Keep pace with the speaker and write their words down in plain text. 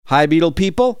Hi, Beatle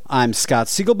people. I'm Scott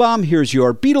Siegelbaum. Here's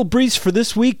your Beatle Briefs for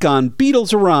this week on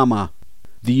Beatles-orama.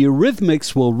 The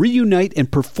Eurythmics will reunite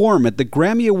and perform at the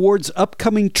Grammy Awards'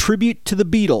 upcoming tribute to the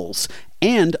Beatles.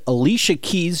 And Alicia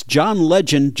Keys, John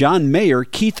Legend, John Mayer,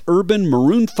 Keith Urban,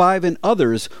 Maroon 5, and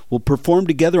others will perform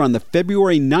together on the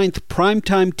February 9th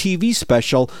primetime TV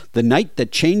special, The Night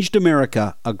That Changed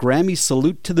America, a Grammy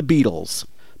salute to the Beatles.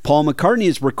 Paul McCartney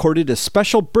has recorded a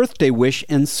special birthday wish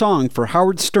and song for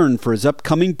Howard Stern for his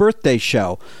upcoming birthday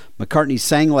show. McCartney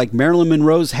sang like Marilyn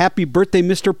Monroe's Happy Birthday,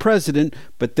 Mr. President,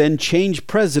 but then changed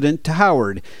President to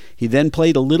Howard. He then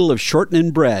played a little of Shortening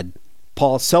Bread.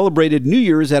 Paul celebrated New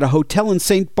Year's at a hotel in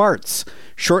St. Bart's.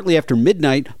 Shortly after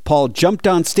midnight, Paul jumped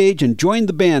on stage and joined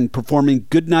the band performing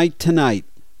Goodnight Tonight.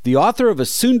 The author of a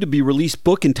soon-to-be-released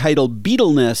book entitled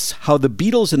Beatleness, How the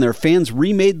Beatles and Their Fans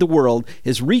Remade the World,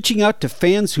 is reaching out to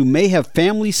fans who may have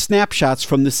family snapshots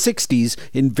from the 60s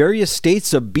in various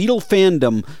states of Beatle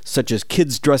fandom, such as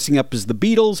kids dressing up as the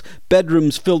Beatles,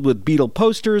 bedrooms filled with Beatle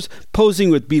posters,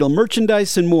 posing with Beatle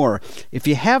merchandise, and more. If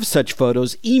you have such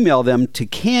photos, email them to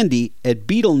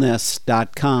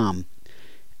candy@beatleness.com.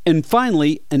 And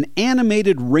finally, an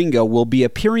animated Ringo will be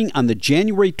appearing on the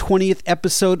January 20th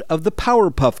episode of The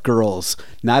Powerpuff Girls.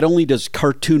 Not only does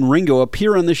cartoon Ringo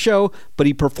appear on the show, but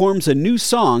he performs a new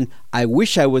song, I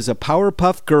Wish I Was a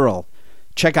Powerpuff Girl.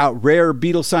 Check out rare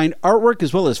Beatle-signed artwork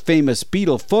as well as famous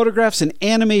Beatle photographs and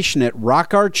animation at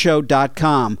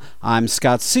rockartshow.com. I'm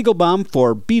Scott Siegelbaum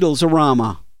for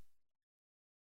Beatles-orama.